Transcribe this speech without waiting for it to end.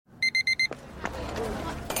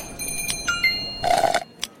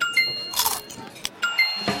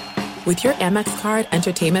With your Amex card,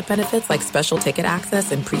 entertainment benefits like special ticket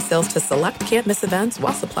access and pre-sales to select can't-miss events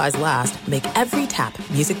while supplies last make every tap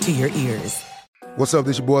music to your ears. What's up,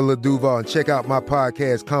 this your boy Lil Duval, and check out my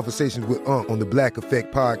podcast, Conversations with Unc, on the Black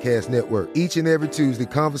Effect Podcast Network. Each and every Tuesday,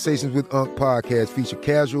 Conversations with Unc podcast feature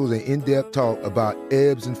casual and in-depth talk about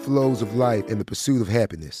ebbs and flows of life and the pursuit of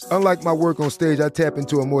happiness. Unlike my work on stage, I tap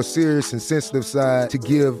into a more serious and sensitive side to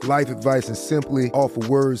give life advice and simply offer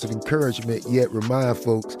words of encouragement, yet remind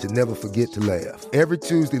folks to never forget to laugh. Every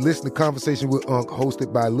Tuesday, listen to Conversations with Unc,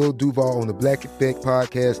 hosted by Lil Duval on the Black Effect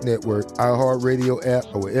Podcast Network, iHeartRadio app,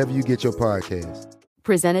 or wherever you get your podcasts.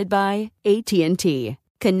 Presented by AT&T.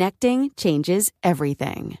 Connecting changes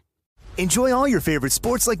everything. Enjoy all your favorite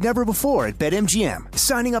sports like never before at BetMGM.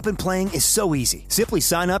 Signing up and playing is so easy. Simply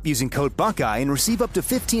sign up using code Buckeye and receive up to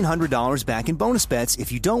 $1,500 back in bonus bets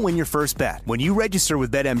if you don't win your first bet. When you register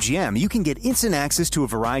with BetMGM, you can get instant access to a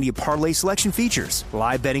variety of parlay selection features,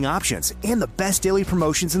 live betting options, and the best daily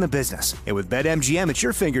promotions in the business. And with BetMGM at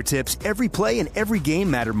your fingertips, every play and every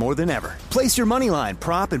game matter more than ever. Place your moneyline,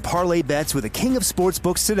 prop, and parlay bets with the king of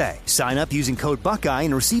sportsbooks today. Sign up using code Buckeye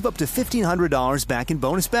and receive up to $1,500 back in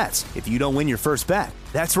bonus bets if you don't win your first bet.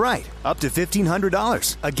 That's right, up to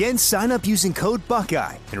 $1,500. Again, sign up using code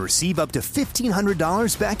Buckeye and receive up to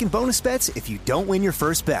 $1,500 back in bonus bets if you don't win your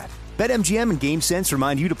first bet. BetMGM and GameSense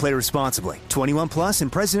remind you to play responsibly. 21 plus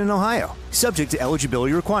and present in Ohio. Subject to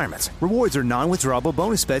eligibility requirements. Rewards are non-withdrawable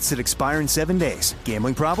bonus bets that expire in 7 days.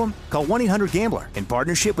 Gambling problem? Call 1-800-GAMBLER in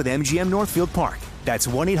partnership with MGM Northfield Park. That's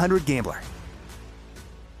 1-800-GAMBLER.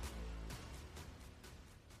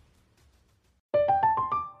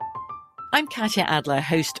 I'm Katya Adler,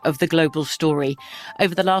 host of The Global Story.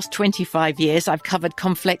 Over the last 25 years, I've covered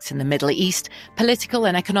conflicts in the Middle East, political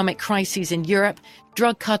and economic crises in Europe,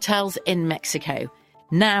 drug cartels in Mexico.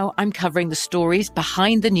 Now I'm covering the stories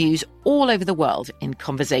behind the news all over the world in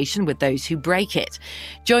conversation with those who break it.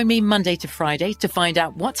 Join me Monday to Friday to find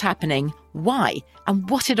out what's happening, why, and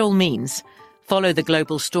what it all means. Follow The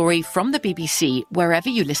Global Story from the BBC wherever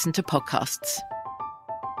you listen to podcasts.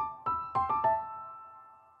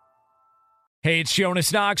 Hey, it's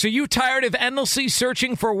Jonas Knox. Are you tired of endlessly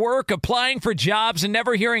searching for work, applying for jobs, and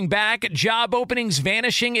never hearing back? Job openings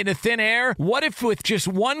vanishing into thin air? What if with just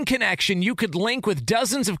one connection, you could link with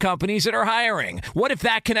dozens of companies that are hiring? What if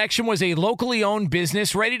that connection was a locally owned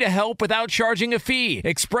business ready to help without charging a fee?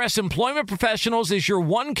 Express Employment Professionals is your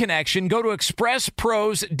one connection. Go to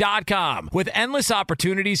expresspros.com. With endless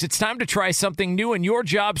opportunities, it's time to try something new in your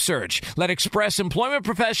job search. Let Express Employment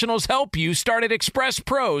Professionals help you. Start at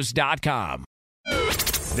expresspros.com.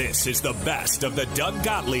 This is the best of the Doug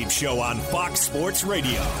Gottlieb Show on Fox Sports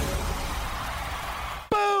Radio.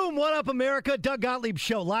 Boom! What up, America? Doug Gottlieb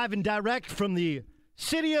Show, live and direct from the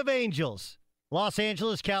City of Angels, Los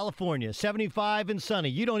Angeles, California. 75 and sunny.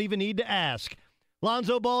 You don't even need to ask.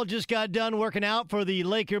 Lonzo Ball just got done working out for the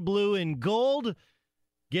Laker Blue and Gold.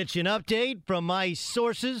 Get you an update from my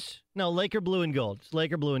sources. No, Laker Blue and Gold. It's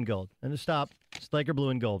Laker Blue and Gold. And stop. It's Laker Blue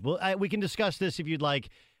and Gold. Well, we can discuss this if you'd like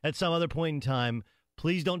at some other point in time.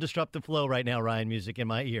 Please don't disrupt the flow right now, Ryan Music, in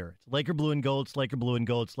my ear. It's Laker Blue and Gold. It's Laker Blue and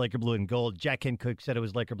Gold. It's Laker Blue and Gold. Jack Cook said it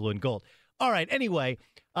was Laker Blue and Gold. All right, anyway,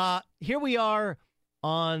 here we are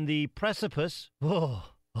on the precipice. Oh,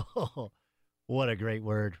 what a great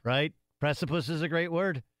word, right? Precipice is a great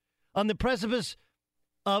word. On the precipice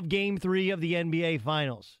of Game 3 of the NBA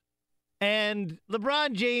Finals. And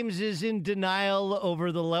LeBron James is in denial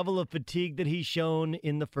over the level of fatigue that he's shown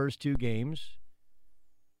in the first two games,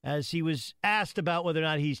 as he was asked about whether or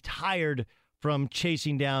not he's tired from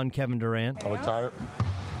chasing down Kevin Durant. Are we tired?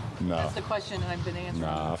 No. That's the question I've been answering.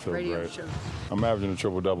 Nah, I feel great. Show. I'm averaging a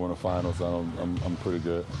triple-double in the finals, so I'm pretty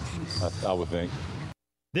good, I would think.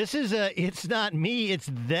 This is it's not me, it's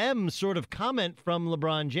them sort of comment from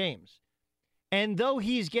LeBron James. And though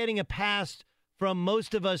he's getting a pass from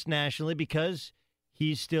most of us nationally because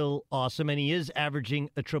he's still awesome and he is averaging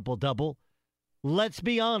a triple-double, let's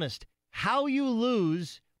be honest, how you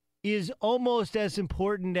lose is almost as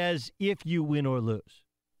important as if you win or lose.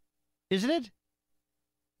 Isn't it?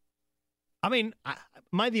 I mean,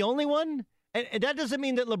 am I the only one? And that doesn't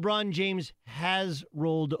mean that LeBron James has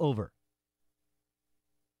rolled over.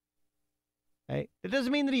 Okay? It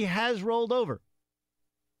doesn't mean that he has rolled over.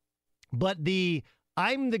 But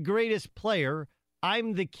I'm the greatest player,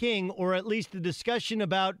 I'm the king, or at least the discussion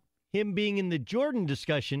about him being in the Jordan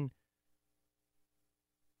discussion,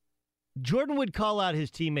 Jordan would call out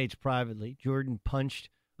his teammates privately. Jordan punched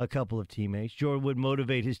a couple of teammates. Jordan would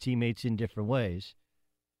motivate his teammates in different ways.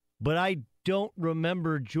 But I don't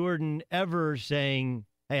remember Jordan ever saying,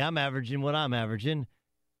 hey, I'm averaging what I'm averaging,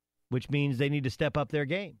 which means they need to step up their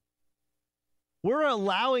game. we're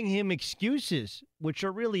allowing him excuses, which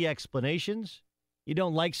are really explanations. You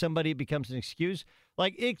don't like somebody, it becomes an excuse.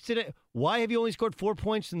 Like, why have you only scored 4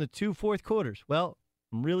 points in the 2 fourth quarters? Well,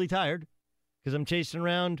 I'm really tired because I'm chasing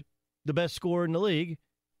around the best scorer in the league,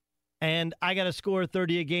 and I got to score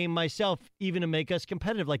 30 a game myself, even to make us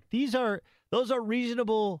competitive. Like, those are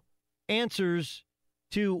reasonable answers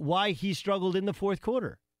to why he struggled in the fourth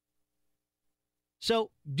quarter.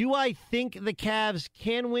 So, do I think the Cavs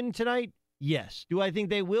can win tonight? Yes. Do I think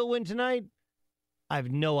they will win tonight? I have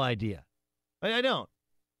no idea. I don't.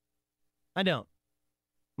 I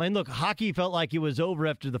mean, look, hockey felt like it was over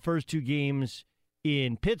after the first 2 games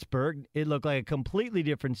in Pittsburgh. It looked like a completely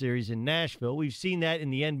different series in Nashville. We've seen that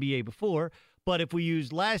in the NBA before. But if we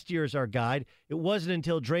use last year as our guide, it wasn't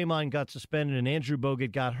until Draymond got suspended and Andrew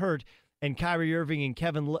Bogut got hurt and Kyrie Irving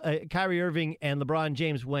and LeBron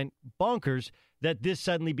James went bonkers that this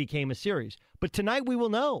suddenly became a series. But tonight we will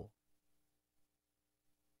know.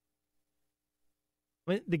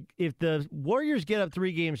 If the Warriors get up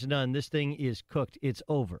 3-0, this thing is cooked. It's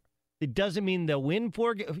over. It doesn't mean they'll win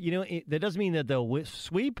 4. That doesn't mean that they'll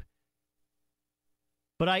sweep.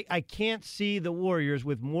 But I can't see the Warriors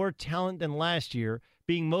with more talent than last year,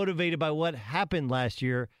 being motivated by what happened last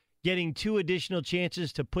year, getting 2 additional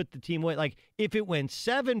chances to put the team away. Like, if it went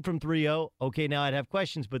 7 from 3-0, okay, now I'd have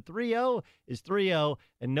questions. But 3-0 is 3-0,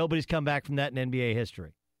 and nobody's come back from that in NBA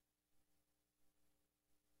history.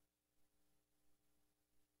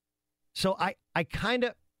 So I kind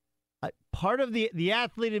of, part of the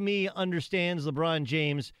athlete in me understands LeBron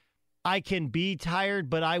James. I can be tired,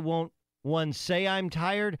 but I won't, say I'm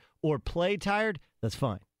tired or play tired. That's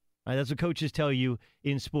fine. Right? That's what coaches tell you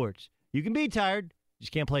in sports. You can be tired, you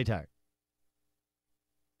just can't play tired.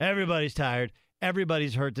 Everybody's tired.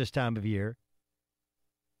 Everybody's hurt this time of year.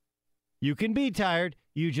 You can be tired,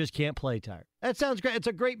 you just can't play tired. That sounds great. It's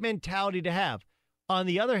a great mentality to have. On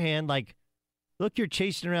the other hand, like, look, you're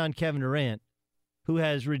chasing around Kevin Durant, who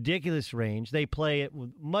has ridiculous range. They play it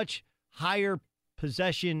with much higher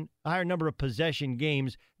number of possession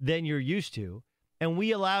games than you're used to. And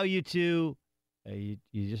we allow you to,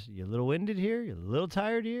 you're a little winded here? You're a little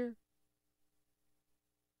tired here?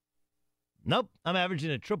 Nope, I'm averaging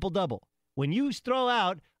a triple-double. When you throw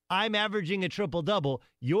out, I'm averaging a triple-double,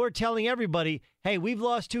 you're telling everybody, hey, we've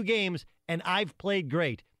lost 2 games, and I've played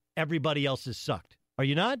great. Everybody else has sucked. Are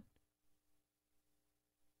you not?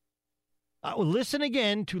 Listen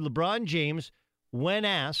again to LeBron James when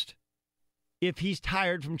asked if he's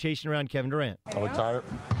tired from chasing around Kevin Durant. Are we tired?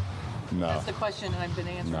 No. That's the question I've been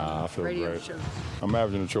answering. Nah, I feel radio great. Shows. I'm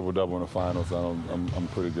averaging a triple-double in the finals, so I'm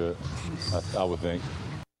pretty good, I would think.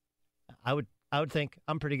 I would think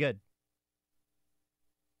I'm pretty good.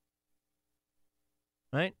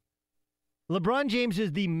 Right? LeBron James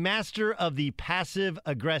is the master of the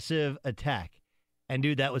passive-aggressive attack. And,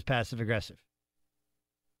 dude, that was passive-aggressive.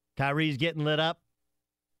 Kyrie's getting lit up.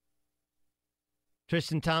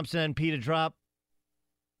 Tristan Thompson and Pete a drop.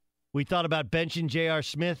 We thought about benching J.R.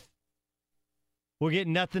 Smith. We're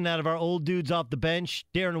getting nothing out of our old dudes off the bench.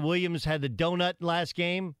 Darren Williams had the donut last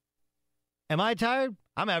game. Am I tired?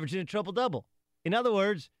 I'm averaging a triple-double. In other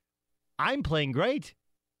words, I'm playing great.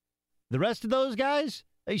 The rest of those guys,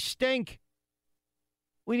 they stink.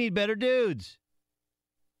 We need better dudes.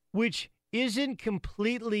 Which isn't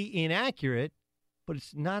completely inaccurate, but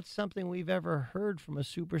it's not something we've ever heard from a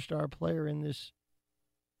superstar player in this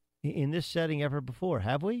setting ever before,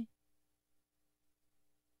 have we?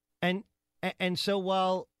 And so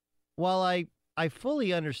while I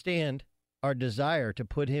fully understand our desire to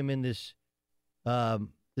put him in this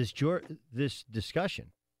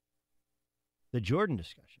discussion, the Jordan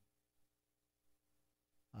discussion,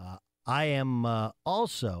 I am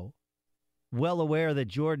also well aware that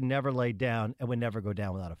Jordan never laid down and would never go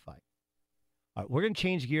down without a fight. All right, we're going to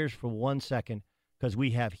change gears for 1 second because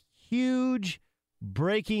we have huge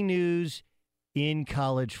breaking news in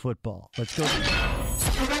college football. Let's go.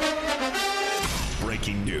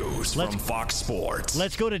 Breaking news from Fox Sports.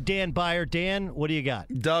 Let's go to Dan Byer. Dan, what do you got?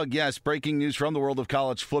 Doug, yes, breaking news from the world of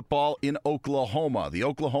college football in Oklahoma. The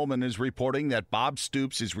Oklahoman is reporting that Bob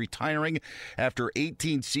Stoops is retiring after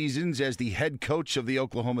 18 seasons as the head coach of the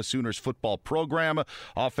Oklahoma Sooners football program.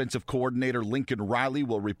 Offensive coordinator Lincoln Riley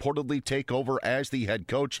will reportedly take over as the head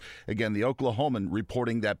coach. Again, the Oklahoman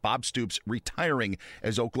reporting that Bob Stoops retiring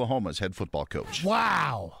as Oklahoma's head football coach.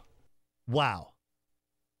 Wow. Wow.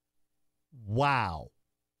 Wow.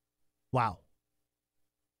 Wow.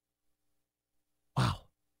 Wow.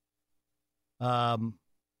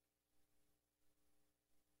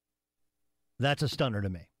 That's a stunner to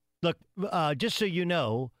me. Look, just so you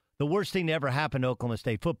know, the worst thing to ever happen to Oklahoma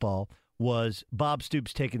State football was Bob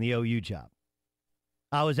Stoops taking the OU job.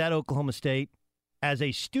 I was at Oklahoma State as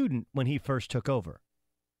a student when he first took over.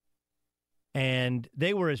 And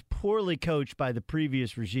they were as poorly coached by the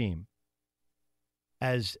previous regime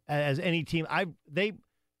as any team.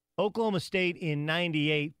 Oklahoma State in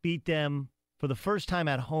 98 beat them for the first time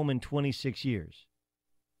at home in 26 years.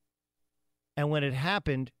 And when it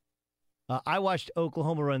happened, I watched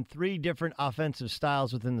Oklahoma run 3 different offensive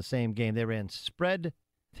styles within the same game. They ran spread,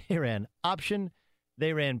 they ran option,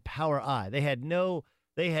 they ran power I. They had no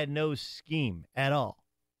scheme at all.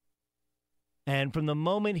 And from the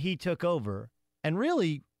moment he took over, and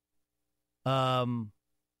really what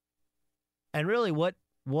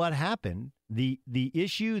happened, the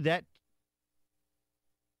issue that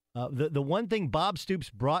the one thing Bob Stoops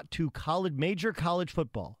brought to major college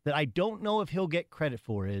football that I don't know if he'll get credit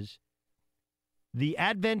for is the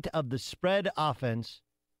advent of the spread offense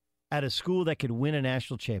at a school that could win a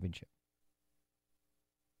national championship.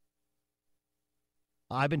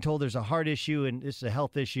 I've been told there's a heart issue and this is a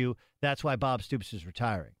health issue. That's why Bob Stoops is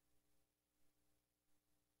retiring.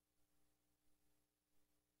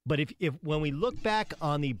 But if when we look back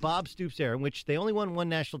on the Bob Stoops era, in which they only won one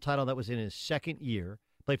national title, that was in his second year,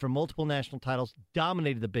 played for multiple national titles,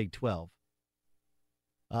 dominated the Big 12.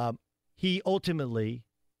 He ultimately,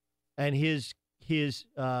 and his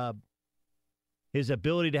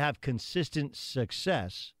ability to have consistent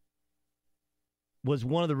success was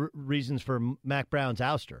one of the reasons for Mac Brown's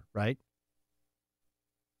ouster, right?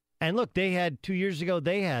 And look, they had 2 years ago,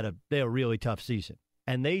 they had a really tough season,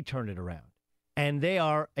 and they turned it around. And they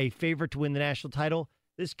are a favorite to win the national title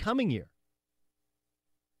this coming year.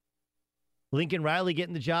 Lincoln Riley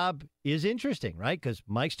getting the job is interesting, right? Because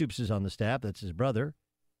Mike Stoops is on the staff. That's his brother.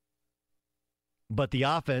 But the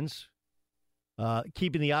offense,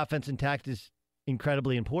 keeping the offense intact is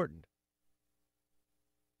incredibly important.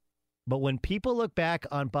 But when people look back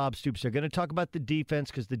on Bob Stoops, they're going to talk about the defense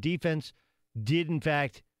because the defense did, in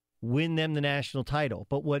fact, win them the national title.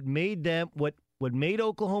 But what made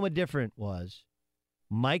Oklahoma different was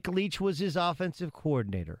Mike Leach was his offensive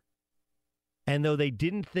coordinator. And though they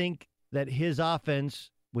didn't think that his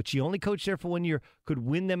offense, which he only coached there for 1 year, could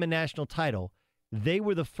win them a national title, they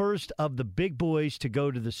were the first of the big boys to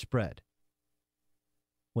go to the spread.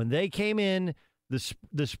 When they came in,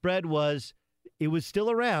 the spread was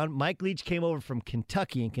still around. Mike Leach came over from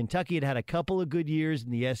Kentucky, and Kentucky had a couple of good years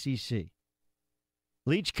in the SEC.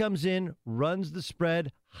 Leach comes in, runs the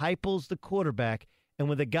spread, hypels the quarterback, and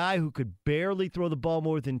with a guy who could barely throw the ball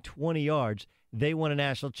more than 20 yards, they won a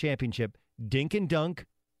national championship. Dink and dunk.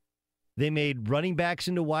 They made running backs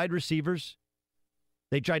into wide receivers.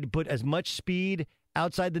 They tried to put as much speed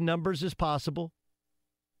outside the numbers as possible.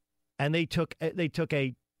 And they took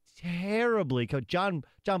a terribly coach. John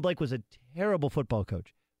Blake was a terrible football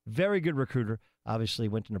coach. Very good recruiter. Obviously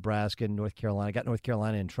went to Nebraska and North Carolina. Got North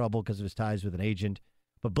Carolina in trouble because of his ties with an agent.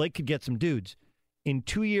 But Blake could get some dudes. In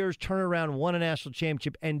 2 years, turn around, won a national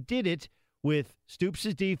championship, and did it with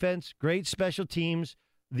Stoops' defense, great special teams,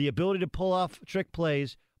 the ability to pull off trick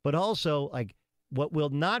plays, but also like what will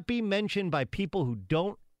not be mentioned by people who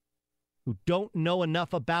don't know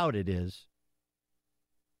enough about it is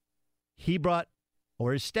he brought,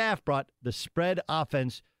 or his staff brought, the spread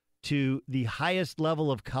offense to the highest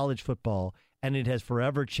level of college football, and it has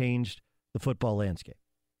forever changed the football landscape.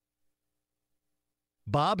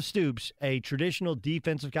 Bob Stoops, a traditional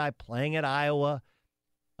defensive guy playing at Iowa,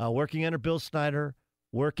 working under Bill Snyder,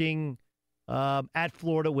 working at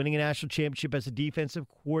Florida, winning a national championship as a defensive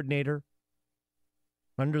coordinator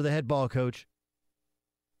under the head ball coach.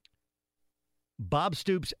 Bob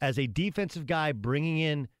Stoops, as a defensive guy, bringing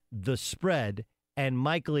in the spread, and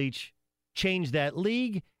Mike Leach changed that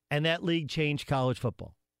league, and that league changed college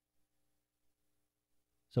football.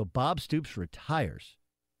 So Bob Stoops retires,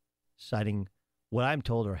 citing what I'm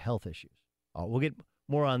told are health issues. We'll get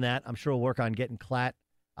more on that. I'm sure we'll work on getting Klatt.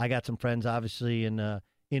 I got some friends, obviously, in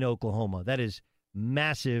Oklahoma. That is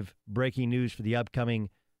massive breaking news for the upcoming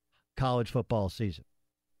college football season.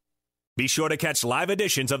 Be sure to catch live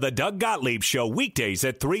editions of the Doug Gottlieb Show weekdays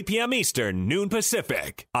at 3 p.m. Eastern, noon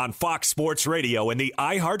Pacific, on Fox Sports Radio and the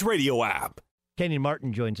iHeartRadio app. Kenyon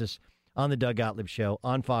Martin joins us on the Doug Gottlieb Show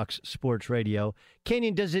on Fox Sports Radio.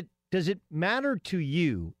 Kenyon, does it matter to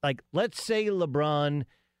you, like, let's say LeBron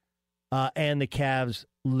and the Cavs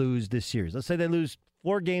lose this series. Let's say they lose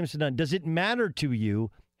 4 games to none. Does it matter to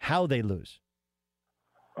you how they lose?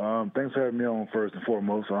 Thanks for having me on first and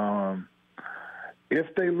foremost. If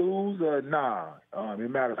they lose, nah. It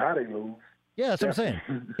matters how they lose. Yeah, that's what I'm saying.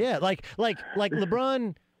 Yeah, like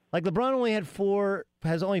LeBron. Like LeBron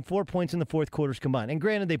has only 4 points in the fourth quarters combined. And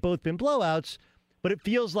granted, they've both been blowouts, but it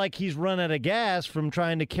feels like he's run out of gas from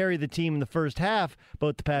trying to carry the team in the first half,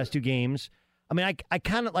 both the past 2 games. I mean, I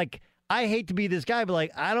kind of like, I hate to be this guy, but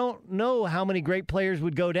like, I don't know how many great players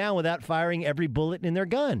would go down without firing every bullet in their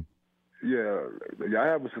gun. Yeah, I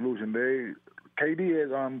have a solution. KD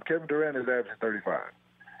is Kevin Durant is averaging 35,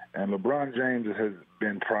 and LeBron James has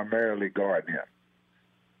been primarily guarding him.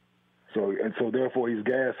 So therefore he's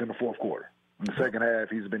gassed in the fourth quarter. In the second half,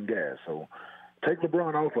 he's been gassed. So take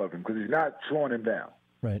LeBron off of him because he's not slowing him down.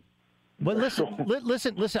 Right. But listen.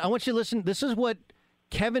 I want you to listen. This is what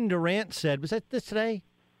Kevin Durant said. Was that this today?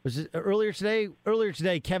 Was it earlier today? Earlier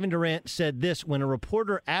today, Kevin Durant said this when a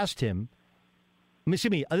reporter asked him.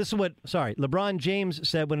 Excuse me. This is what. Sorry, LeBron James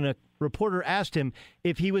said when a reporter asked him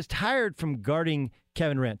if he was tired from guarding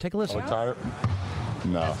Kevin Durant. Take a listen. I'm tired.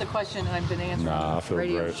 No. That's the question I've been answering. Nah, I feel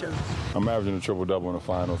radio great. shows. I'm averaging a triple-double in the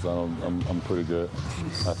finals. I'm pretty good,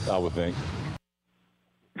 I would think.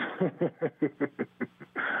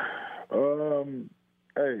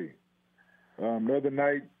 The other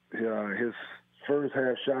night, his first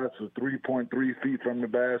half shots were 3.3 feet from the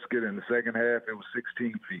basket, and the second half it was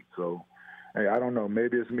 16 feet. So, hey, I don't know.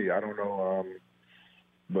 Maybe it's me. I don't know.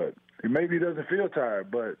 But maybe he doesn't feel tired,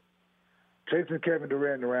 but chasing Kevin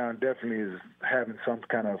Durant around definitely is having some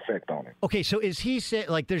kind of effect on him. Okay, so is he saying,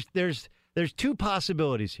 like, there's 2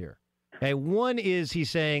 possibilities here. Okay, one is he's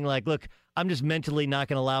saying, like, look, I'm just mentally not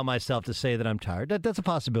going to allow myself to say that I'm tired. That's a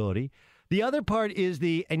possibility. The other part is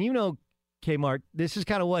and you know, Kmart, this is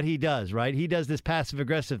kind of what he does, right? He does this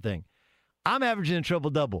passive-aggressive thing. I'm averaging a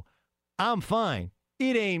triple-double. I'm fine.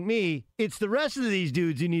 It ain't me. It's the rest of these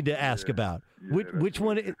dudes you need to ask about. Yeah, which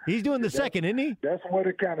one? He's doing the second, isn't he? That's what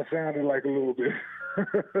it kind of sounded like a little bit.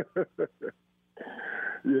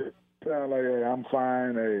 Yeah, sound like, hey, I'm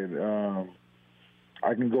fine. Hey,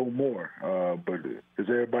 I can go more. But is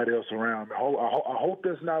everybody else around me? I hope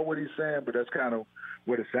that's not what he's saying, but that's kind of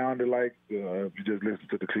what it sounded like if you just listen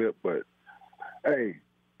to the clip. But, hey,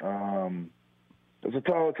 it's a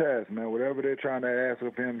tall task, man. Whatever they're trying to ask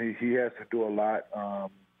of him, he has to do a lot.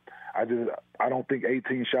 I don't think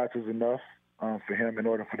 18 shots is enough for him in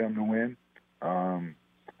order for them to win.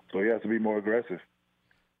 So he has to be more aggressive.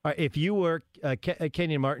 All right, if you were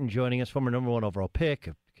Kenyon Martin joining us, former number 1 overall pick,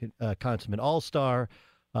 consummate all-star,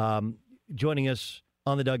 joining us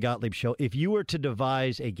on the Doug Gottlieb Show, if you were to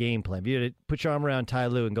devise a game plan, if you had to put your arm around Ty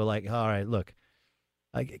Lue and go like, all right, look,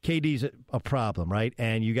 KD's a problem, right?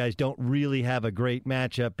 And you guys don't really have a great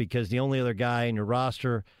matchup because the only other guy in your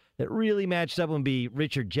roster that really matched up would be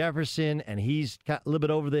Richard Jefferson, and he's a little bit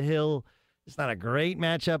over the hill. It's not a great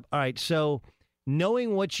matchup. All right, so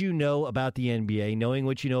knowing what you know about the NBA, knowing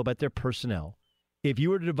what you know about their personnel, if you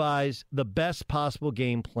were to devise the best possible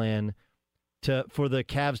game plan for the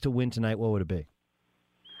Cavs to win tonight, what would it be?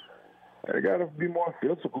 They got to be more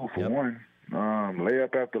physical for one.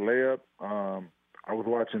 Layup after layup. I was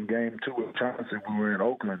watching Game 2 with Johnson when we were in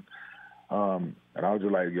Oakland, and I was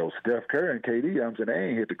just like, yo, Steph Curry and KD, I'm saying, they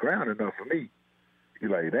ain't hit the ground enough for me.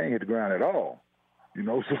 He's like, they ain't hit the ground at all. You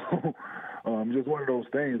know, so just one of those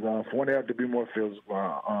things. For one, they have to be more physical.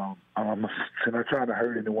 I'm not trying to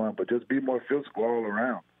hurt anyone, but just be more physical all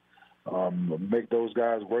around. Make those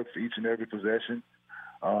guys work for each and every possession.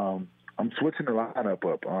 I'm switching the lineup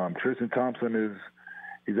up. Tristan Thompson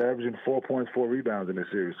he's averaging 4 points, 4 rebounds in this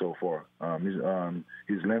series so far.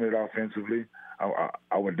 He's limited offensively.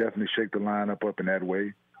 I would definitely shake the lineup up in that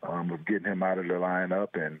way of getting him out of the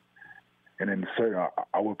lineup. And then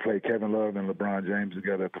I would play Kevin Love and LeBron James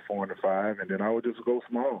together at the 4 and the 5, and then I would just go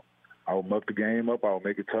small. I would muck the game up. I would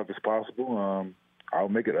make it tough as possible. I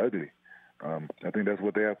would make it ugly. I think that's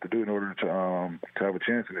what they have to do in order to have a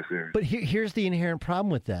chance in this series. But here's the inherent problem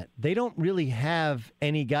with that. They don't really have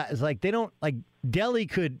any guys. Delly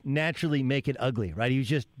could naturally make it ugly, right?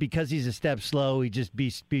 Because he's a step slow, he'd just be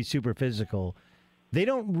super physical. They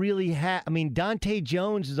don't really have, Dante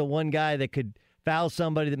Jones is the one guy that could foul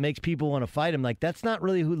somebody that makes people want to fight him. Like, that's not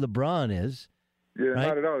really who LeBron is. Yeah, right?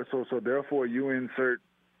 Not at all. So therefore you insert,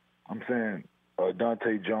 I'm saying,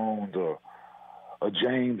 Dante Jones or a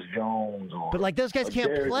James Jones, but those guys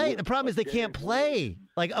can't play. The problem is they can't play.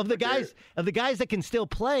 Of the guys that can still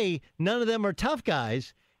play, none of them are tough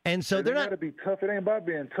guys, and so they're not. Got to be tough. It ain't about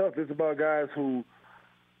being tough. It's about guys who,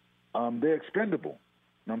 they're expendable.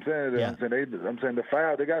 You know what I'm saying? Yeah. I'm saying the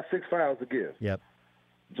foul. They got 6 fouls to give. Yep.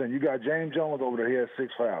 I'm saying you got James Jones over there. He has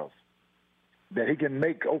 6 fouls that he can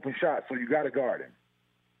make open shots. So you got to guard him.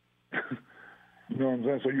 You know what I'm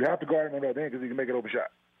saying? So you have to guard him on the other end because he can make an open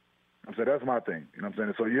shot. I'm saying that's my thing. You know what I'm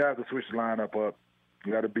saying? So you have to switch the lineup up.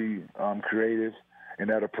 You got to be creative in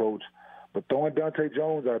that approach. But throwing Dante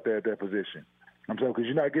Jones out there at that position, I'm saying, because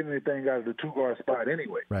you're not getting anything out of the 2-guard spot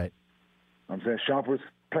anyway. Right. I'm saying Shumpert's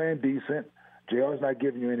playing decent. JR's not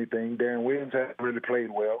giving you anything. Darren Williams hasn't really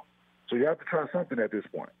played well. So you have to try something at this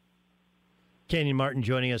point. Kenyon Martin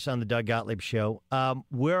joining us on the Doug Gottlieb Show.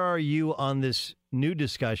 Where are you on this new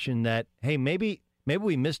discussion that, hey, maybe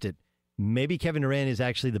we missed it. Maybe Kevin Durant is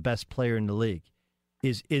actually the best player in the league.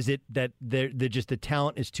 Is it that they're just the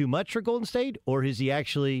talent is too much for Golden State, or is he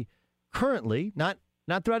actually currently, not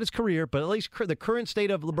throughout his career, but at least the current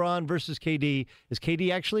state of LeBron versus KD, is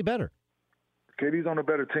KD actually better? KD's on a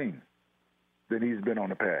better team than he's been on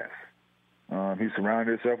the past. He's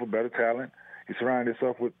surrounded himself with better talent. He's surrounded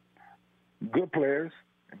himself with good players,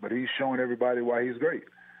 but he's showing everybody why he's great.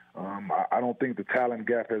 I don't think the talent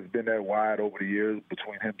gap has been that wide over the years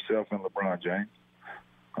between himself and LeBron James.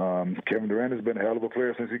 Kevin Durant has been a hell of a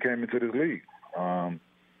player since he came into this league.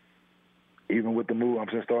 Even with the move, I'm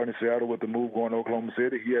just starting in Seattle with the move going to Oklahoma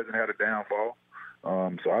City, he hasn't had a downfall.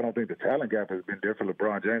 So I don't think the talent gap has been different.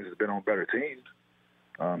 LeBron James has been on better teams.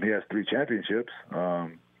 He has 3 championships.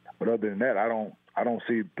 But other than that, I don't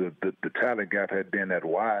see the talent gap had been that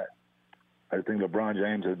wide. I think LeBron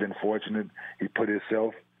James has been fortunate. He put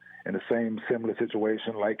himself in the same similar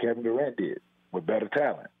situation like Kevin Durant did, with better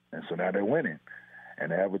talent. And so now they're winning.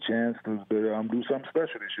 And they have a chance to do something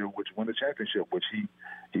special this year, which win the championship, which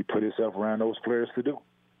he put himself around those players to do.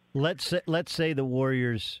 Let's say the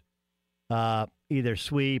Warriors either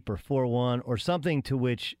sweep or 4-1 or something to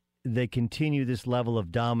which they continue this level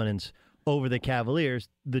of dominance over the Cavaliers,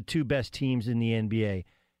 the 2 best teams in the NBA.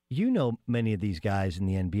 You know many of these guys in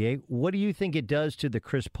the NBA. What do you think it does to the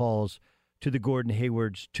Chris Pauls, to the Gordon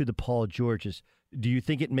Haywards, to the Paul Georges? Do you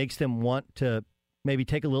think it makes them want to maybe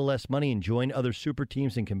take a little less money and join other super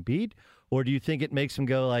teams and compete? Or do you think it makes them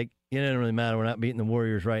go like, it doesn't really matter, we're not beating the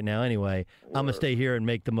Warriors right now anyway, I'm going to stay here and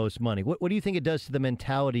make the most money? What do you think it does to the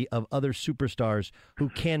mentality of other superstars who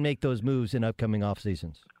can make those moves in upcoming off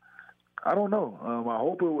seasons? I don't know. I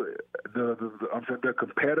hope the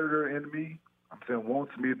competitor in me,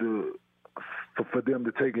 wants me for them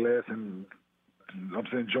to take less and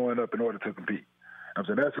join up in order to compete.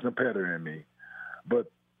 that's a competitor in me.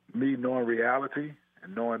 But me knowing reality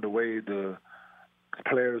and knowing the way the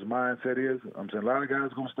player's mindset is, a lot of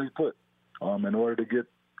guys are going to stay put in order to get,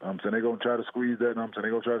 they're going to try to squeeze that, they're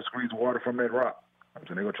going to try to squeeze water from that rock.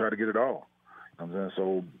 They're going to try to get it all.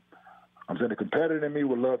 So the competitor in me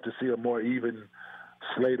would love to see a more even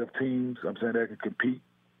slate of teams, that can compete,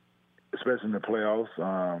 especially in the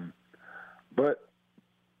playoffs. But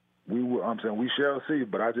we shall see.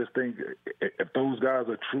 But I just think if those guys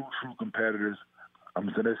are true competitors,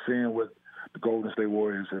 they're seeing what the Golden State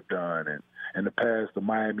Warriors have done, and in the past the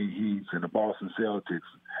Miami Heats and the Boston Celtics,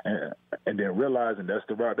 and then realizing that's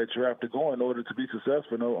the route that you have to go in order to be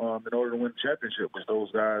successful, in order to win the championship, which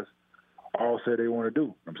those guys all say they want to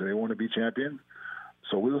do. They want to be champions.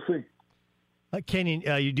 So we'll see. Kenyon,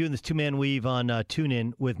 you're doing this 2-man weave on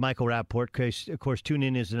TuneIn with Michael Rappaport. Of course,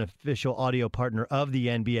 TuneIn is an official audio partner of the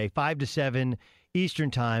NBA. 5 to 7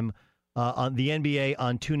 Eastern Time on the NBA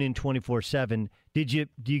on TuneIn 24/7. Do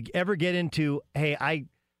you ever get into, hey,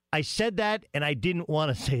 I said that and I didn't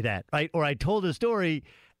want to say that, right? Or I told a story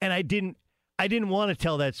and I didn't want to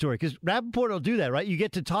tell that story? Because Rappaport will do that, right? You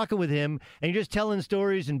get to talking with him and you're just telling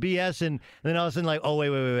stories and BS, and then all of a sudden, like, oh, wait,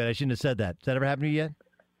 I shouldn't have said that. Has that ever happened to you yet?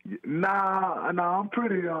 Nah, I'm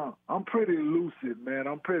pretty lucid, man.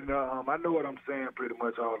 I know what I'm saying pretty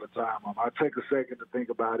much all the time. I take a second to think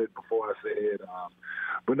about it before I say it.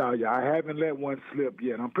 But no, I haven't let one slip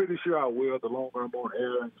yet. I'm pretty sure I will the longer I'm on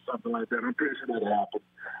air and something like that. I'm pretty sure that'll happen.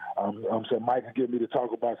 I'm saying Mike can get me to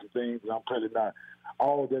talk about some things that I'm probably not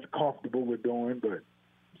all that comfortable with doing, but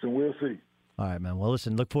so we'll see. All right, man. Well,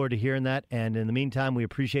 listen, look forward to hearing that. And in the meantime, we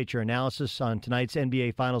appreciate your analysis on tonight's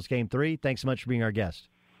NBA Finals Game 3. Thanks so much for being our guest.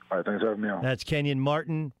 All right, thanks for having me on. That's Kenyon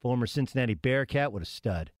Martin, former Cincinnati Bearcat. What a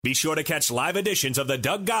stud. Be sure to catch live editions of the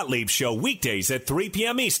Doug Gottlieb Show weekdays at 3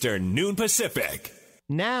 p.m. Eastern, noon Pacific.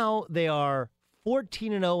 Now they are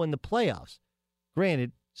 14-0 in the playoffs.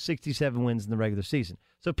 Granted, 67 wins in the regular season.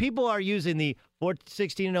 So people are using the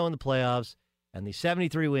 16-0 in the playoffs and the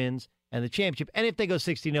 73 wins and the championship. And if they go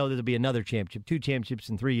 16-0, there'll be another championship, 2 championships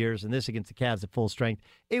in 3 years, and this against the Cavs at full strength.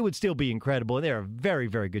 It would still be incredible. And they're a very,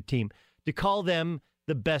 very good team. To call them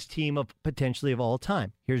the best team of potentially of all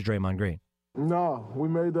time. Here's Draymond Green. No, we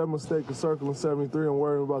made that mistake of circling 73 and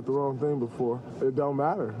worrying about the wrong thing before. It don't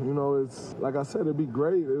matter. It's like I said, it'd be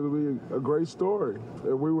great. It'll be a great story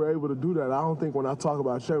if we were able to do that. I don't think when I talk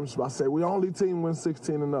about championship, I say we only team win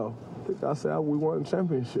 16-0. I think I said we won a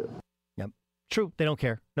championship. Yep. True. They don't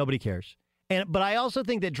care. Nobody cares. But I also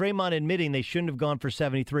think that Draymond admitting they shouldn't have gone for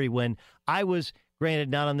 73 when I was, granted,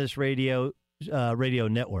 not on this radio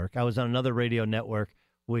network. I was on another radio network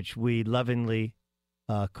which we lovingly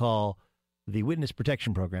call the Witness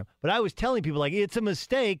Protection Program. But I was telling people, like, it's a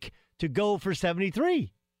mistake to go for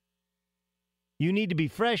 73. You need to be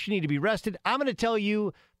fresh. You need to be rested. I'm going to tell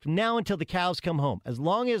you from now until the cows come home, as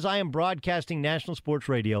long as I am broadcasting national sports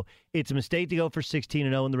radio, it's a mistake to go for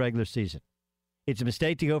 16-0 in the regular season. It's a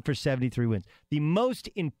mistake to go for 73 wins. The most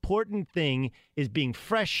important thing is being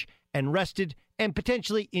fresh and rested and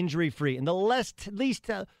potentially injury-free. And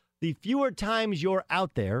the fewer times you're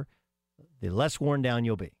out there, the less worn down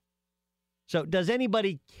you'll be. So does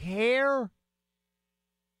anybody care?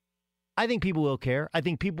 I think people will care. I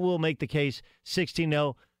think people will make the case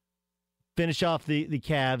 16-0, finish off the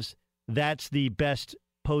Cavs. That's the best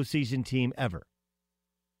postseason team ever.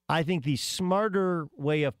 I think the smarter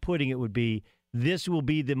way of putting it would be this will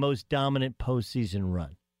be the most dominant postseason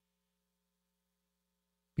run.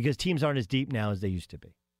 Because teams aren't as deep now as they used to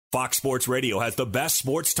be. Fox Sports Radio has the best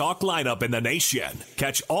sports talk lineup in the nation.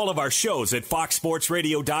 Catch all of our shows at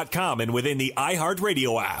foxsportsradio.com and within the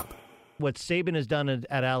iHeartRadio app. What Saban has done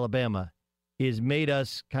at Alabama is made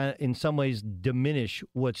us kind of, in some ways, diminish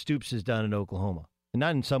what Stoops has done in Oklahoma. And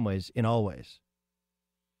not in some ways, in all ways.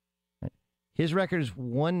 Right? His record is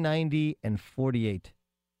 190-48.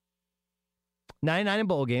 99 in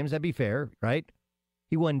bowl games, that'd be fair, right?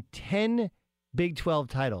 He won 10 Big 12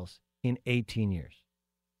 titles in 18 years.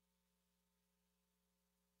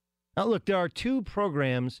 Now, look, there are two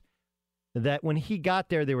programs that when he got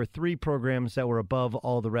there, there were three programs that were above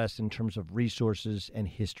all the rest in terms of resources and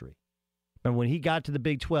history. And when he got to the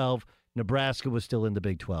Big 12, Nebraska was still in the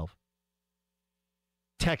Big 12.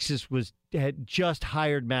 Texas had just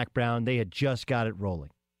hired Mac Brown. They had just got it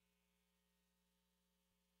rolling.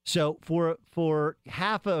 So for a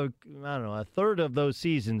third of those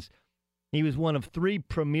seasons, he was one of three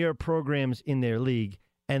premier programs in their league,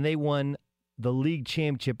 and they won the league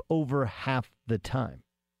championship over half the time.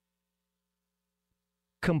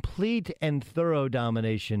 Complete and thorough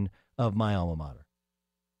domination of my alma mater.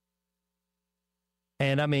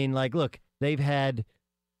 And I mean, like, look, they've had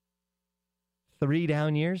 3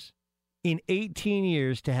 down years. In 18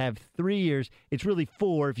 years, to have 3 years, it's really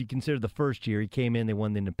 4 if you consider the first year. He came in, they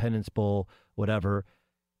won the Independence Bowl, whatever.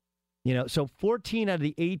 You know, so 14 out of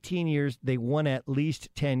the 18 years, they won at least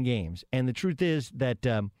 10 games. And the truth is that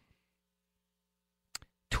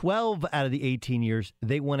 12 out of the 18 years,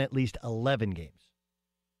 they won at least 11 games.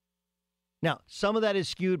 Now, some of that is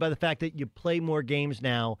skewed by the fact that you play more games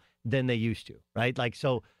now than they used to, right? Like,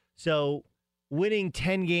 so winning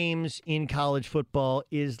 10 games in college football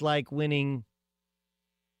is like winning,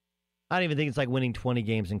 I don't even think it's like winning 20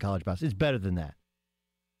 games in college basketball. It's better than that.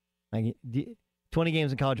 Like, 20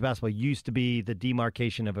 games in college basketball used to be the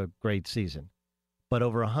demarcation of a great season. But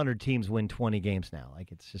over 100 teams win 20 games now.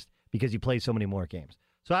 Like, it's just because you play so many more games.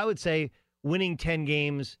 So I would say winning 10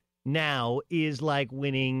 games now is like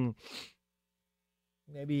winning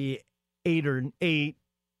maybe 8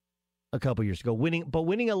 a couple years ago.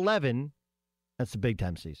 Winning 11, that's the big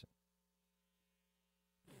time season.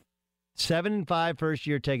 7-5 first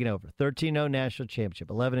year taking over. 13-0 national championship.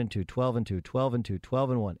 11-2, 12-2, 12-2,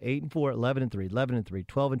 12-1, 8-4, 11-3, 11-3,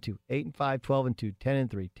 12-2, 8-5, 12-2,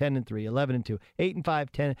 10-3, 10-3, 11-2, 8-5,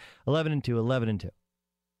 10, 11-2, 11-2.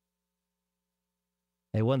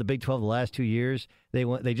 They won the Big 12 the last 2 years.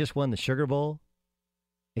 They just won the Sugar Bowl.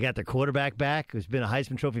 They got their quarterback back, who's been a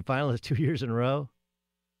Heisman Trophy finalist 2 years in a row.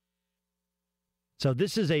 So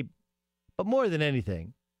this is but more than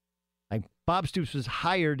anything, like, Bob Stoops was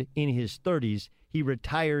hired in his 30s. He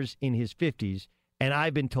retires in his 50s, and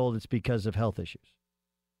I've been told it's because of health issues.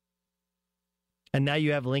 And now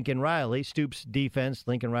you have Lincoln Riley, Stoops defense,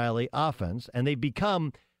 Lincoln Riley offense, and they've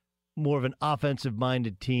become more of an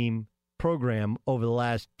offensive-minded team program over the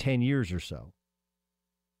last 10 years or so.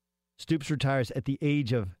 Stoops retires at the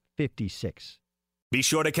age of 56. Be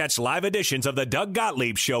sure to catch live editions of the Doug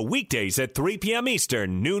Gottlieb Show weekdays at 3 p.m.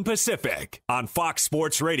 Eastern, noon Pacific, on Fox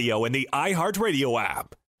Sports Radio and the iHeartRadio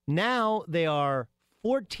app. Now they are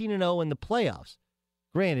 14-0 in the playoffs.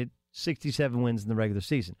 Granted, 67 wins in the regular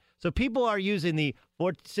season. So people are using the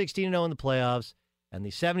 16-0 in the playoffs and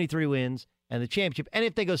the 73 wins and the championship. And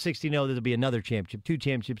if they go 16-0, there'll be another championship, 2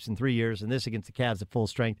 championships in 3 years, and this against the Cavs at full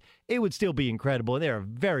strength. It would still be incredible, and they're a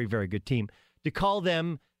very, very good team. To call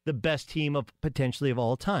them the best team potentially of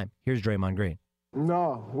all time. Here's Draymond Green.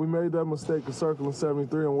 No, we made that mistake of circling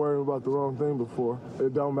 73 and worrying about the wrong thing before.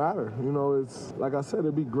 It don't matter. You know, it's like I said,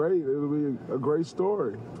 it'd be great. It'll be a great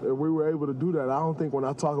story if we were able to do that. I don't think when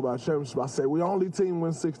I talk about championship, I say we only team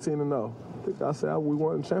win 16-0. I think I said we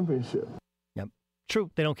won championship. Yep, true.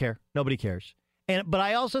 They don't care. Nobody cares. But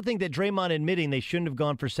I also think that Draymond admitting they shouldn't have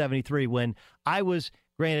gone for 73 when I was,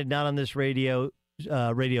 granted, not on this radio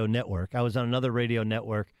radio network. I was on another radio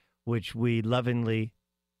network, which we lovingly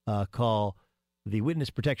call the Witness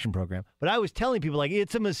Protection Program. But I was telling people, like,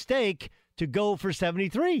 it's a mistake to go for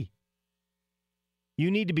 73. You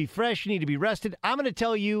need to be fresh. You need to be rested. I'm going to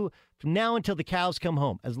tell you from now until the cows come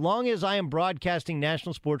home, as long as I am broadcasting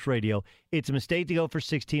national sports radio, it's a mistake to go for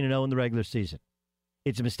 16-0 in the regular season.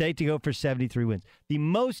 It's a mistake to go for 73 wins. The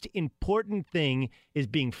most important thing is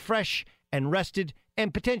being fresh and rested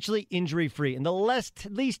and potentially injury-free. And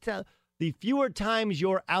the fewer times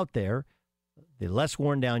you're out there, the less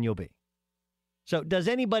worn down you'll be. So does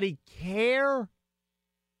anybody care?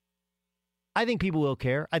 I think people will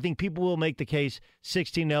care. I think people will make the case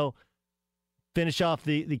 16-0, finish off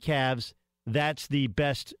the Cavs. That's the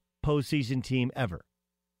best postseason team ever.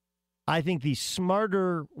 I think the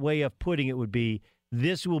smarter way of putting it would be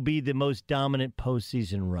this will be the most dominant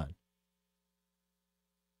postseason run.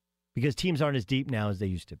 Because teams aren't as deep now as they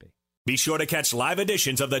used to be. Be sure to catch live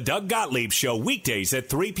editions of the Doug Gottlieb Show weekdays at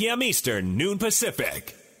 3 p.m. Eastern, noon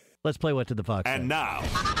Pacific. Let's play What Did the Fox Say? And now.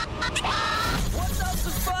 What does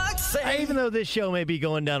the Fox say? Even though this show may be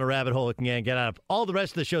going down a rabbit hole it can get out of, all the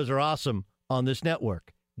rest of the shows are awesome on this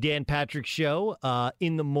network. Dan Patrick's show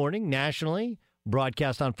in the morning nationally,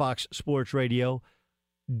 broadcast on Fox Sports Radio.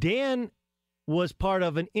 Dan was part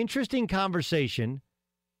of an interesting conversation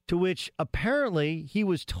to which apparently he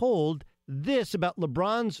was told this about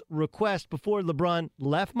LeBron's request before LeBron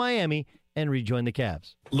left Miami and rejoined the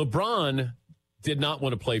Cavs. LeBron did not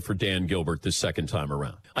want to play for Dan Gilbert this second time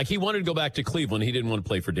around. Like, he wanted to go back to Cleveland. He didn't want to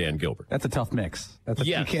play for Dan Gilbert. That's a tough mix.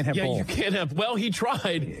 You can't have both. You can't have. Well, he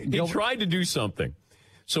tried. He tried to do something.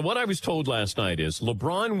 So what I was told last night is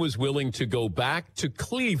LeBron was willing to go back to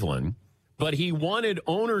Cleveland, but he wanted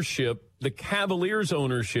ownership, the Cavaliers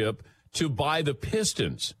ownership, to buy the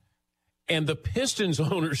Pistons. And the Pistons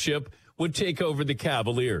ownership would take over the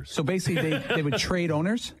Cavaliers. So basically they would trade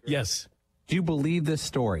owners? Yes. Do you believe this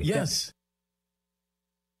story? Yes.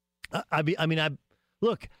 I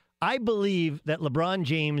believe that LeBron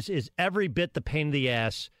James is every bit the pain in the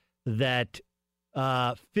ass that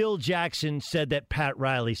Phil Jackson said that Pat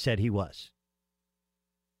Riley said he was.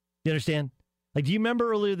 You understand? Like, do you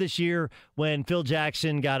remember earlier this year when Phil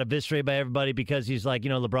Jackson got eviscerated by everybody because he's like,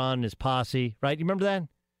 LeBron and his posse, right? You remember that?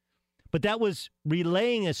 But that was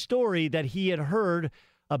relaying a story that he had heard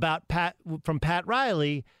about from Pat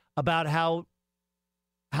Riley about how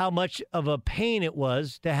much of a pain it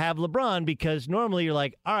was to have LeBron, because normally you're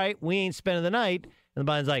like, all right, we ain't spending the night. And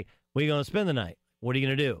LeBron's like, we're going to spend the night. What are you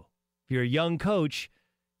going to do? If you're a young coach,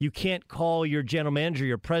 you can't call your general manager,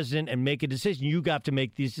 your president, and make a decision. You got to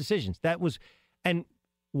make these decisions. That was, and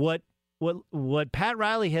what Pat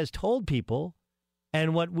Riley has told people,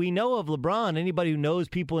 and what we know of LeBron, anybody who knows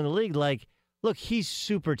people in the league, like, look, he's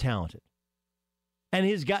super talented. And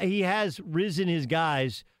he has risen his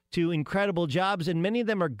guys to incredible jobs, and many of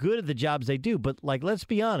them are good at the jobs they do. But, like, let's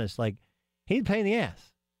be honest, like, he's a pain in the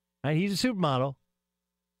ass. Right? He's a supermodel.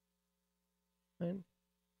 And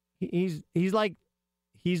he's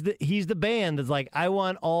the band that's like, I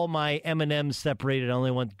want all my M&Ms separated. I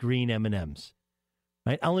only want green M&Ms.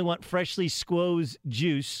 Right? I only want freshly squoze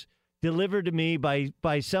juice delivered to me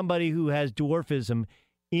by somebody who has dwarfism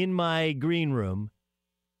in my green room.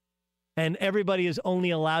 And everybody is only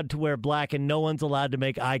allowed to wear black, and no one's allowed to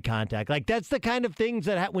make eye contact. Like, that's the kind of things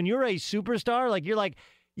that when you're a superstar, like, you're like,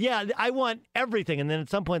 yeah, I want everything. And then at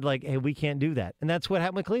some point, like, hey, we can't do that. And that's what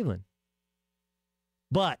happened with Cleveland.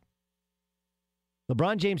 But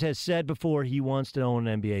LeBron James has said before he wants to own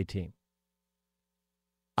an NBA team.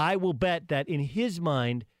 I will bet that in his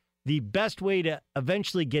mind, the best way to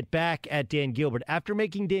eventually get back at Dan Gilbert, after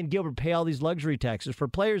making Dan Gilbert pay all these luxury taxes for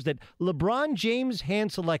players that LeBron James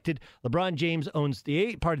hand-selected, LeBron James owns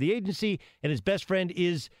the part of the agency, and his best friend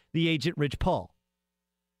is the agent Rich Paul.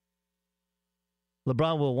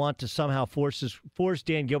 LeBron will want to somehow force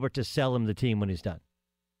Dan Gilbert to sell him the team when he's done.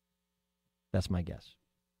 That's my guess.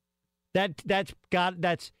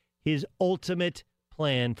 That's his ultimate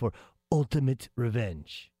plan for ultimate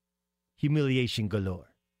revenge. Humiliation galore.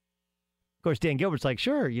 Of course, Dan Gilbert's like,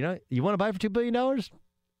 sure, you want to buy for $2 billion?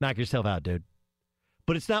 Knock yourself out, dude.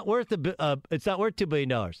 But it's not worth $2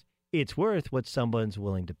 billion. It's worth what someone's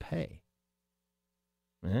willing to pay.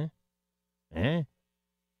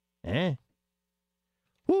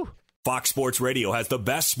 Whew. Fox Sports Radio has the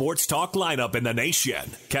best sports talk lineup in the nation.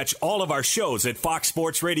 Catch all of our shows at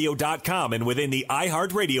foxsportsradio.com and within the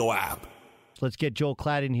iHeartRadio app. Let's get Joel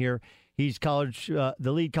Klatt in here. He's the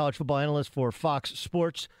lead college football analyst for Fox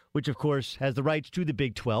Sports, which, of course, has the rights to the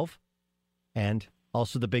Big 12 and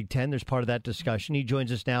also the Big 10. There's part of that discussion. He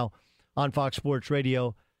joins us now on Fox Sports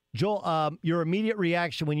Radio. Joel, your immediate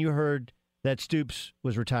reaction when you heard that Stoops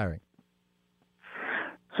was retiring?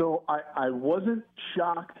 So I wasn't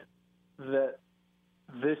shocked that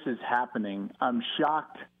this is happening. I'm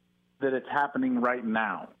shocked that it's happening right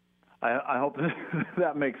now. I hope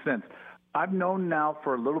that makes sense. I've known now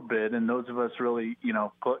for a little bit, and those of us really,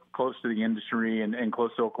 close to the industry and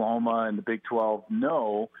close to Oklahoma and the Big 12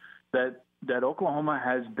 know that Oklahoma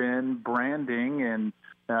has been branding and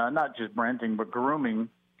not just branding, but grooming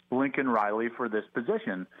Lincoln Riley for this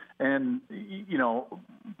position. And,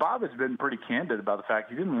 Bob has been pretty candid about the fact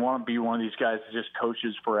he didn't want to be one of these guys that just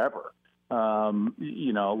coaches forever.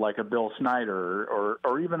 Like a Bill Snyder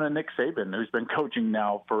or even a Nick Saban, who's been coaching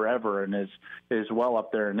now forever and is well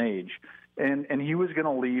up there in age. And he was going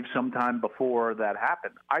to leave sometime before that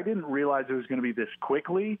happened. I didn't realize it was going to be this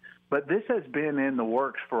quickly, but this has been in the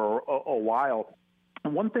works for a while.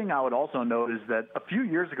 And one thing I would also note is that a few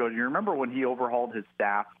years ago, do you remember when he overhauled his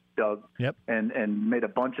staff, Doug, Yep. and made a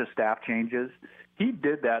bunch of staff changes? He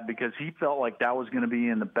did that because he felt like that was going to be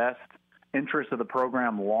in the best interest of the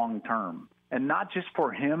program long term, and not just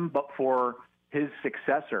for him, but for his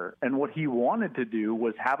successor. And what he wanted to do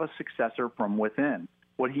was have a successor from within.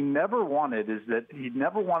 What he never wanted is that he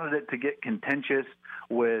never wanted it to get contentious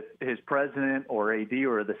with his president or AD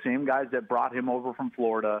or the same guys that brought him over from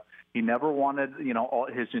Florida. He never wanted,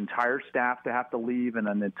 his entire staff to have to leave and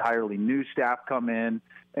an entirely new staff come in.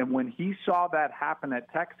 And when he saw that happen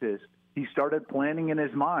at Texas, he started planning in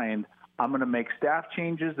his mind, I'm going to make staff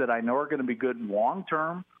changes that I know are going to be good long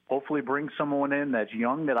term. Hopefully bring someone in that's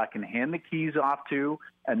young that I can hand the keys off to,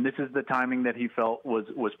 and this is the timing that he felt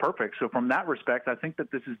was perfect. So from that respect, I think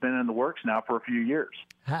that this has been in the works now for a few years.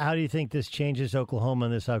 How do you think this changes Oklahoma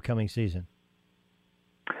in this upcoming season?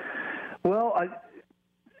 Well,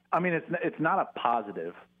 I mean, it's not a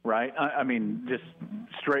positive, right? I mean, just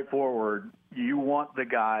straightforward, you want the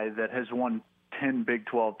guy that has won 10 Big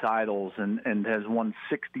 12 titles and has won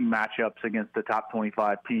 60 matchups against the top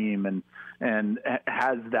 25 team and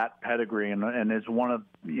has that pedigree and is one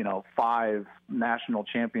of 5 national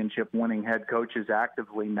championship winning head coaches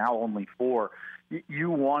actively, now only 4. You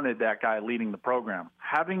wanted that guy leading the program.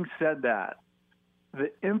 Having said that,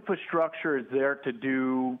 the infrastructure is there to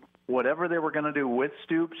do whatever they were going to do with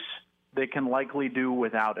Stoops, they can likely do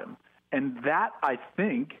without him. And that, I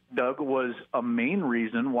think, Doug, was a main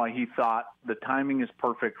reason why he thought the timing is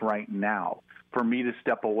perfect right now for me to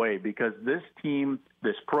step away, because this team,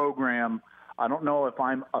 this program, I don't know if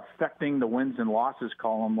I'm affecting the wins and losses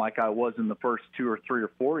column like I was in the first 2 or 3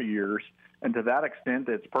 or 4 years. And to that extent,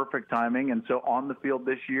 it's perfect timing. And so on the field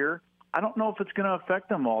this year, I don't know if it's going to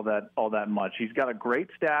affect him all that much. He's got a great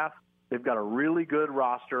staff. They've got a really good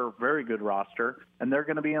roster, very good roster, and they're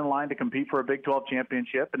going to be in line to compete for a Big 12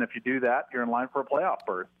 championship. And if you do that, you're in line for a playoff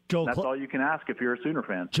berth. That's all you can ask if you're a Sooner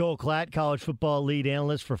fan. Joel Klatt, college football lead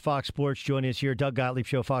analyst for Fox Sports, joining us here. Doug Gottlieb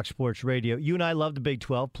Show, Fox Sports Radio. You and I love the Big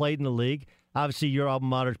 12, played in the league. Obviously, your alma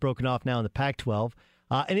mater is broken off now in the Pac-12.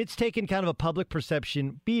 And it's taken kind of a public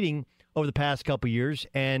perception beating over the past couple of years,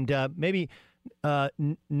 and maybe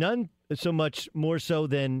none so much more so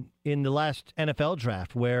than in the last NFL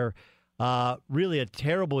draft, where really a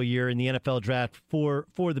terrible year in the NFL draft for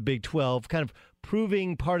the Big 12, kind of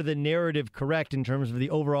proving part of the narrative correct in terms of the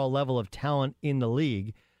overall level of talent in the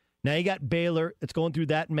league. Now you got Baylor. It's going through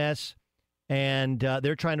that mess, and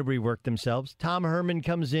they're trying to rework themselves. Tom Herman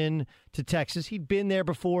comes in to Texas. He'd been there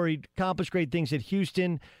before. He'd accomplished great things at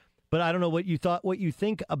Houston, but I don't know what you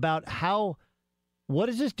think about what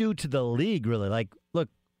does this do to the league, really? Like, look,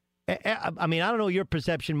 I mean, I don't know your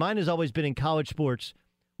perception. Mine has always been in college sports.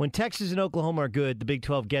 When Texas and Oklahoma are good, the Big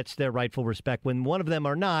 12 gets their rightful respect. When one of them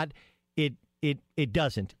are not, it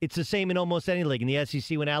doesn't. It's the same in almost any league. In the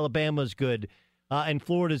SEC, when Alabama's good and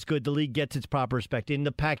Florida's good, the league gets its proper respect. In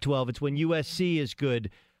the Pac-12, it's when USC is good,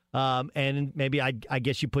 and maybe I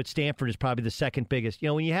guess you put Stanford as probably the second biggest.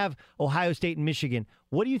 When you have Ohio State and Michigan,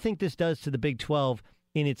 what do you think this does to the Big 12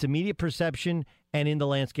 in its immediate perception and in the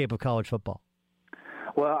landscape of college football?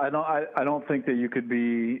 Well, I don't think that you could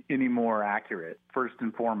be any more accurate, first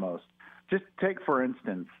and foremost. Just take, for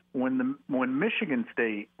instance, when Michigan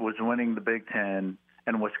State was winning the Big Ten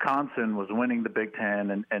and Wisconsin was winning the Big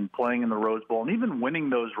Ten and playing in the Rose Bowl and even winning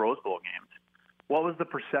those Rose Bowl games, what was the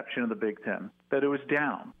perception of the Big Ten? That it was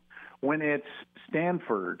down. When it's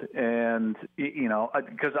Stanford and,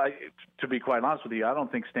 because to be quite honest with you, I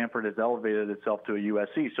don't think Stanford has elevated itself to a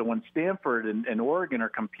USC. So when Stanford and Oregon are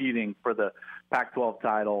competing for the Pac-12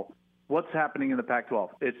 title, what's happening in the Pac-12?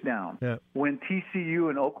 It's down. Yeah. When TCU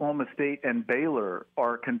and Oklahoma State and Baylor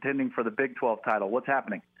are contending for the Big 12 title, what's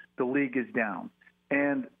happening? The league is down.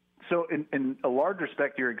 And so in a large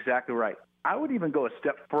respect, you're exactly right. I would even go a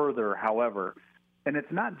step further, however. And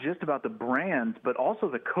it's not just about the brands, but also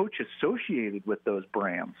the coach associated with those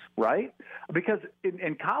brands, right? Because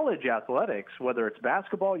in college athletics, whether it's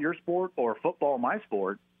basketball, your sport, or football, my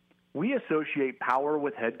sport, we associate power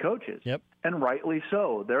with head coaches. Yep. And rightly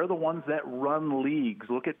so. They're the ones that run leagues.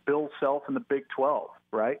 Look at Bill Self in the Big 12,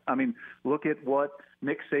 right? I mean, look at what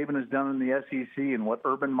Nick Saban has done in the SEC and what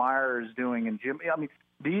Urban Meyer is doing. And Jim, I mean,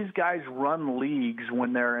 these guys run leagues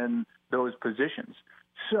when they're in those positions.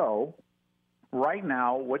 So right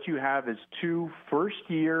now, what you have is 2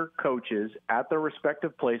 first-year coaches at their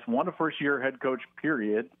respective place, one a first-year head coach,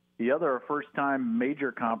 period, the other a first-time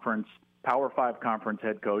major conference, Power 5 conference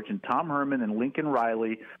head coach, and Tom Herman and Lincoln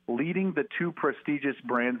Riley leading the 2 prestigious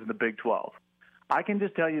brands in the Big 12. I can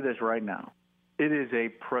just tell you this right now. It is a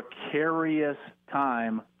precarious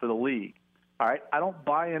time for the league. All right, I don't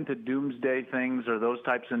buy into doomsday things or those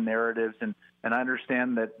types of narratives, and I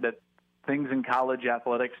understand that things in college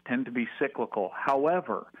athletics tend to be cyclical.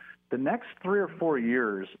 However, the next 3 or 4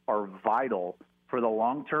 years are vital for the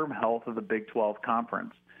long-term health of the Big 12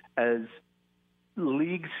 conference as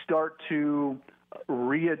leagues start to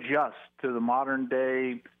readjust to the modern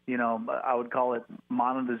day, I would call it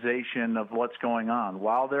monetization of what's going on.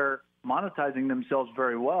 While they're monetizing themselves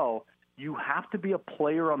very well, you have to be a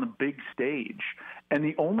player on the big stage. And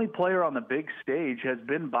the only player on the big stage has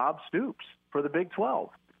been Bob Stoops for the Big 12.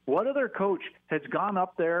 What other coach has gone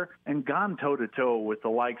up there and gone toe-to-toe with the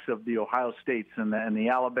likes of the Ohio States and the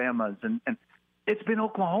Alabamas? And it's been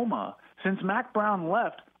Oklahoma. Since Mac Brown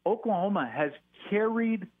left, Oklahoma has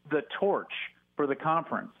carried the torch for the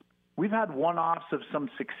conference. We've had one-offs of some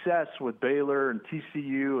success with Baylor and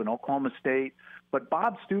TCU and Oklahoma State, but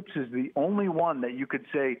Bob Stoops is the only one that you could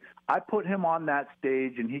say, I put him on that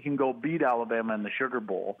stage and he can go beat Alabama in the Sugar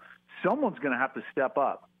Bowl. Someone's going to have to step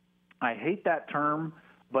up. I hate that term,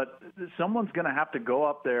 but someone's going to have to go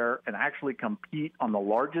up there and actually compete on the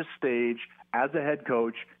largest stage as a head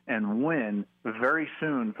coach and win very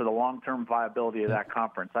soon for the long-term viability of that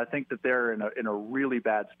conference. I think that they're in a really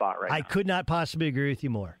bad spot right now. I could not possibly agree with you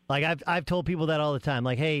more. Like I've told people that all the time.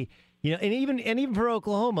 Like, hey, and even for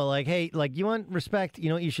Oklahoma, like, hey, like you want respect. You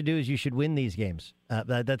know what you should do is you should win these games.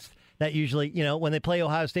 That usually, when they play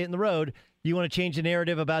Ohio State on the road, you want to change the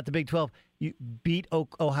narrative about the Big 12. You beat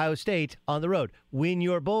Ohio State on the road. Win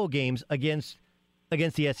your bowl games against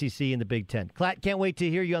the SEC and the Big Ten. Klatt, can't wait to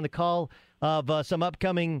hear you on the call of some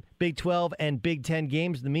upcoming Big 12 and Big 10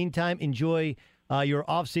 games. In the meantime, enjoy your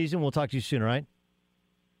offseason. We'll talk to you soon, all right?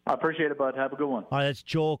 I appreciate it, bud. Have a good one. All right, that's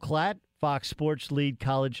Joel Klatt, Fox Sports lead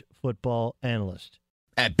college football analyst.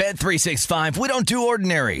 At Bet365, we don't do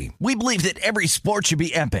ordinary. We believe that every sport should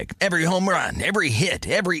be epic. Every home run, every hit,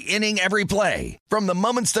 every inning, every play. From the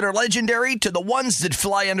moments that are legendary to the ones that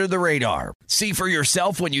fly under the radar. See for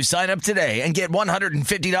yourself when you sign up today and get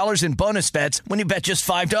 $150 in bonus bets when you bet just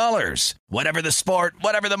 $5. Whatever the sport,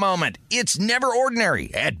 whatever the moment, it's never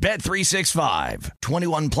ordinary at Bet365.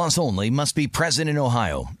 21 plus only. Must be present in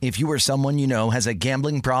Ohio. If you or someone you know has a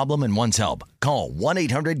gambling problem and wants help, call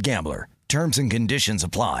 1-800-GAMBLER. Terms and conditions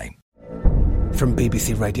apply. From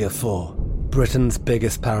BBC Radio 4, Britain's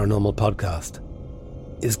biggest paranormal podcast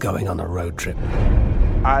is going on a road trip.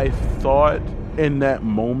 I thought in that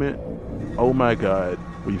moment, oh my God,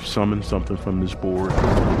 we've summoned something from this board.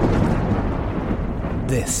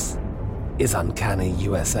 This is Uncanny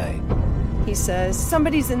USA. He says,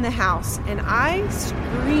 somebody's in the house, and I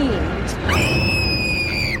screamed.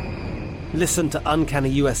 Listen to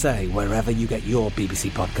Uncanny USA wherever you get your BBC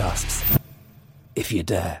podcasts, if you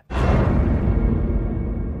dare.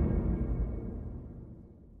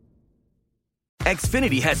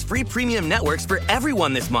 Xfinity has free premium networks for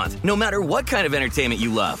everyone this month, no matter what kind of entertainment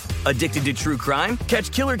you love. Addicted to true crime?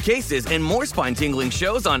 Catch killer cases and more spine-tingling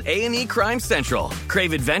shows on A&E Crime Central.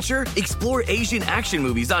 Crave adventure? Explore Asian action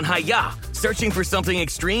movies on Hi-YAH. Searching for something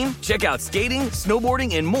extreme? Check out skating,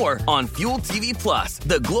 snowboarding, and more on Fuel TV Plus,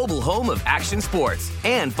 the global home of action sports.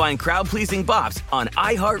 And find crowd-pleasing bops on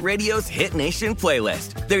iHeartRadio's Hit Nation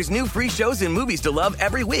playlist. There's new free shows and movies to love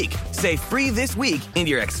every week. Say free this week in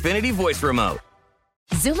your Xfinity voice remote.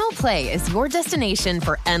 Xumo Play is your destination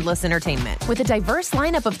for endless entertainment. With a diverse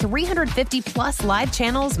lineup of 350-plus live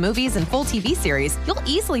channels, movies, and full TV series, you'll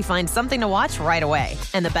easily find something to watch right away.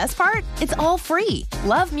 And the best part? It's all free.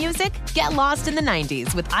 Love music? Get lost in the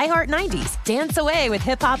 90s with iHeart 90s, dance away with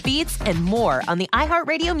hip-hop beats, and more on the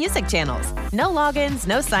iHeartRadio music channels. No logins,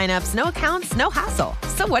 no signups, no accounts, no hassle.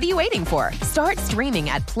 So what are you waiting for? Start streaming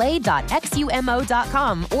at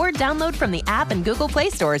play.xumo.com or download from the app and Google Play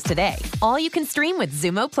stores today. All you can stream with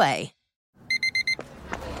Xumo Play.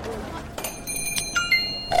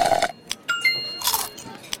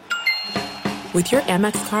 With your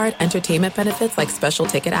Amex card, entertainment benefits like special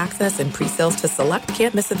ticket access and pre-sales to select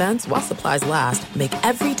can't-miss events while supplies last make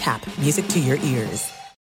every tap music to your ears.